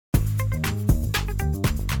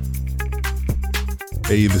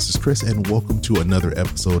Hey, this is Chris, and welcome to another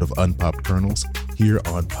episode of Unpopped Kernels here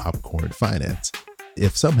on Popcorn Finance.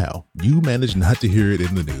 If somehow you managed not to hear it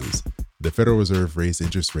in the news, the Federal Reserve raised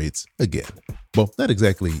interest rates again. Well, not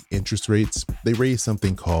exactly interest rates. They raised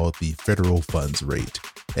something called the federal funds rate.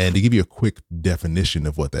 And to give you a quick definition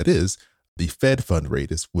of what that is, the Fed fund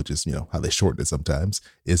rate, which is how they shorten it sometimes,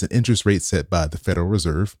 is an interest rate set by the Federal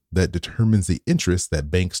Reserve that determines the interest that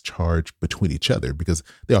banks charge between each other because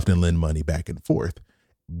they often lend money back and forth.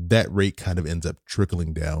 That rate kind of ends up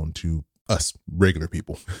trickling down to us regular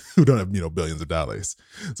people who don't have, billions of dollars.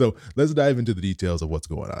 So let's dive into the details of what's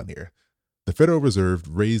going on here. The Federal Reserve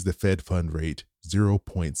raised the Fed fund rate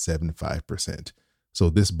 0.75%. So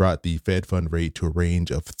this brought the Fed fund rate to a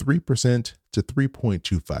range of 3% to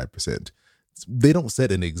 3.25%. They don't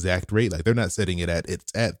set an exact rate, like they're not setting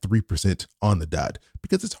it's at 3% on the dot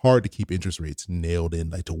because it's hard to keep interest rates nailed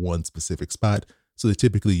in to one specific spot. So they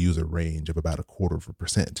typically use a range of about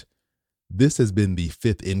 0.25%. This has been the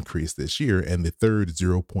fifth increase this year and the third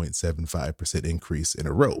 0.75% increase in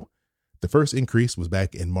a row. The first increase was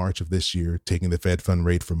back in March of this year, taking the Fed fund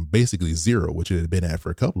rate from basically zero, which it had been at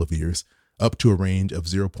for a couple of years, up to a range of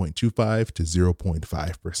 0.25 to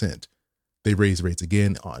 0.5%. They raised rates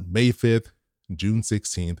again on May 5th, June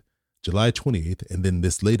 16th, July 28th, and then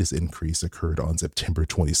this latest increase occurred on September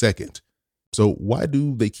 22nd. So why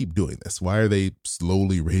do they keep doing this? Why are they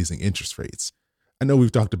slowly raising interest rates? I know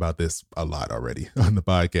we've talked about this a lot already on the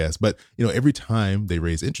podcast, but every time they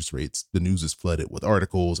raise interest rates, the news is flooded with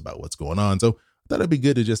articles about what's going on. So I thought it'd be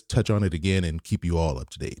good to just touch on it again and keep you all up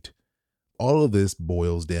to date. All of this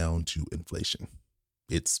boils down to inflation.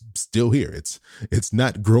 It's still here. It's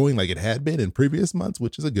not growing like it had been in previous months,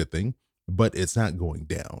 which is a good thing, but it's not going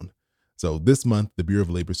down. So this month, the Bureau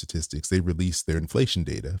of Labor Statistics, they released their inflation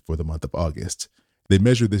data for the month of August. They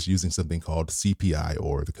measure this using something called CPI,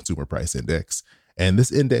 or the Consumer Price Index. And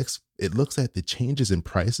this index, it looks at the changes in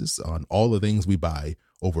prices on all the things we buy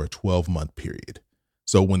over a 12-month period.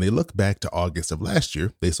 So when they look back to August of last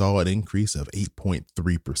year, they saw an increase of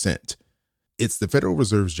 8.3%. It's the Federal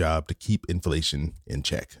Reserve's job to keep inflation in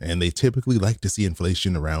check, and they typically like to see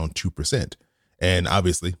inflation around 2%. And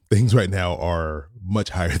obviously, things right now are much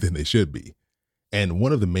higher than they should be. And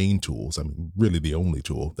one of the main tools, really the only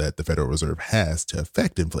tool that the Federal Reserve has to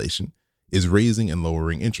affect inflation is raising and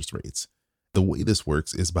lowering interest rates. The way this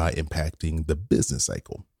works is by impacting the business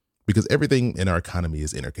cycle, because everything in our economy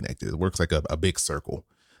is interconnected. It works like a big circle.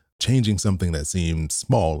 Changing something that seems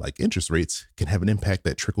small, like interest rates, can have an impact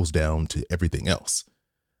that trickles down to everything else.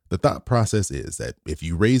 The thought process is that if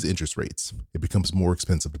you raise interest rates, it becomes more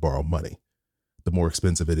expensive to borrow money. The more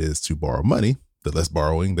expensive it is to borrow money, the less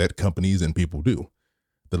borrowing that companies and people do.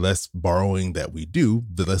 The less borrowing that we do,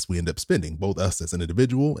 the less we end up spending, both us as an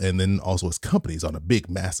individual and then also as companies on a big,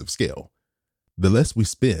 massive scale. The less we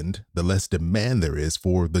spend, the less demand there is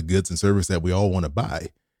for the goods and services that we all want to buy.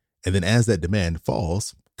 And then as that demand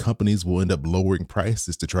falls, companies will end up lowering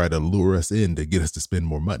prices to try to lure us in to get us to spend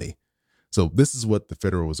more money. So this is what the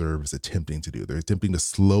Federal Reserve is attempting to do. They're attempting to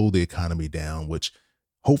slow the economy down, which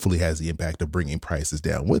hopefully has the impact of bringing prices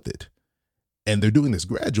down with it. And they're doing this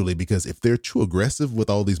gradually because if they're too aggressive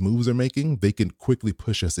with all these moves they're making, they can quickly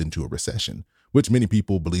push us into a recession, which many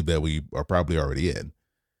people believe that we are probably already in.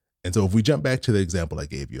 And so if we jump back to the example I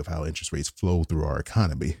gave you of how interest rates flow through our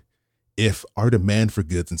economy, if our demand for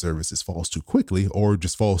goods and services falls too quickly or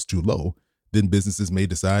just falls too low, then businesses may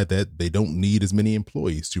decide that they don't need as many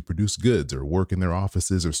employees to produce goods or work in their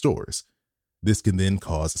offices or stores. This can then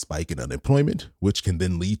cause a spike in unemployment, which can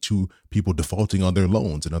then lead to people defaulting on their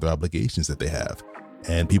loans and other obligations that they have.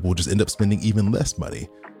 And people will just end up spending even less money.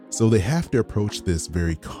 So they have to approach this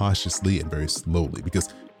very cautiously and very slowly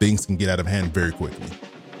because things can get out of hand very quickly.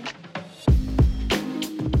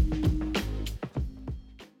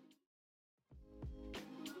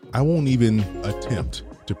 I won't even attempt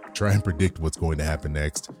to try and predict what's going to happen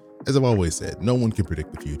next. As I've always said, no one can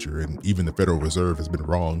predict the future, and even the Federal Reserve has been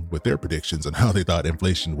wrong with their predictions on how they thought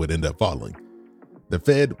inflation would end up falling. The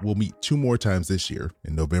Fed will meet 2 more times this year,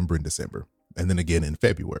 in November and December, and then again in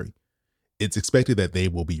February. It's expected that they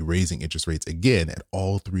will be raising interest rates again at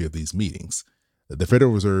all 3 of these meetings. The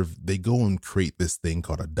Federal Reserve, they go and create this thing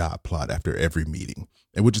called a dot plot after every meeting,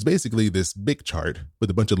 and which is basically this big chart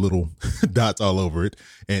with a bunch of little dots all over it,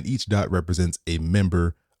 and each dot represents a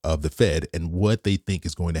member of the Fed and what they think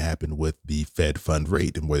is going to happen with the Fed fund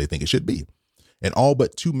rate and where they think it should be. And all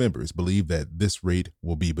but 2 members believe that this rate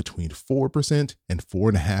will be between 4% and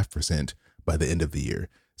 4.5% by the end of the year.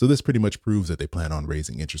 So this pretty much proves that they plan on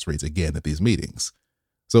raising interest rates again at these meetings.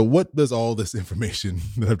 So what does all this information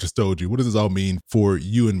that I've just told you, what does this all mean for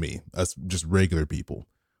you and me, us just regular people?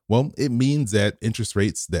 Well, it means that interest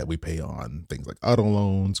rates that we pay on things like auto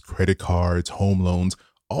loans, credit cards, home loans,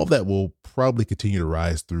 all that will probably continue to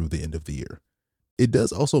rise through the end of the year. It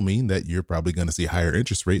does also mean that you're probably going to see higher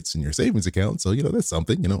interest rates in your savings account. So, that's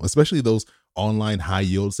something, especially those online high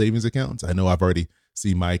yield savings accounts. I know I've already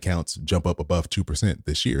seen my accounts jump up above 2%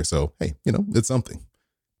 this year. So, hey, it's something.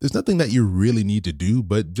 There's nothing that you really need to do,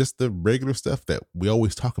 but just the regular stuff that we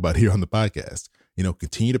always talk about here on the podcast.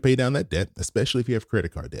 Continue to pay down that debt, especially if you have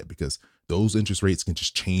credit card debt, because those interest rates can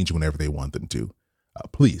just change whenever they want them to.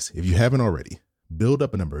 Please, if you haven't already, build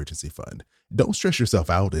up an emergency fund. Don't stress yourself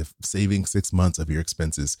out if saving 6 months of your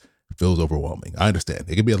expenses feels overwhelming. I understand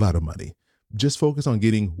it can be a lot of money. Just focus on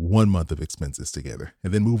getting 1 month of expenses together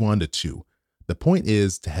and then move on to 2. The point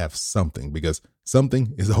is to have something, because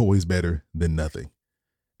something is always better than nothing.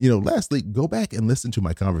 Lastly, go back and listen to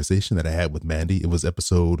my conversation that I had with Mandy. It was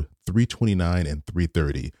episode 329 and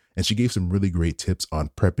 330, and she gave some really great tips on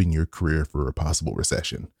prepping your career for a possible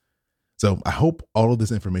recession. So I hope all of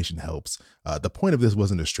this information helps. The point of this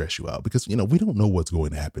wasn't to stress you out because, we don't know what's going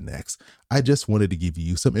to happen next. I just wanted to give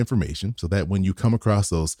you some information so that when you come across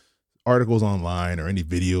those articles online or any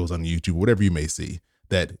videos on YouTube, whatever you may see,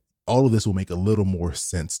 that all of this will make a little more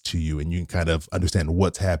sense to you and you can kind of understand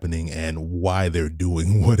what's happening and why they're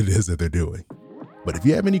doing what it is that they're doing. But if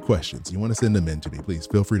you have any questions, you want to send them in to me, please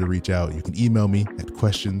feel free to reach out. You can email me at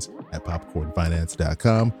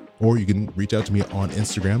questions@popcornfinance.com, or you can reach out to me on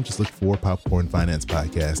Instagram. Just look for Popcorn Finance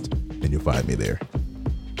Podcast and you'll find me there.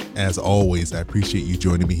 As always, I appreciate you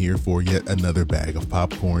joining me here for yet another bag of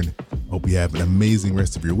popcorn. Hope you have an amazing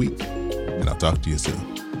rest of your week, and I'll talk to you soon.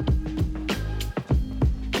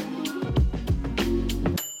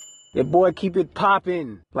 Yeah, boy, keep it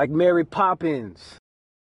poppin' like Mary Poppins.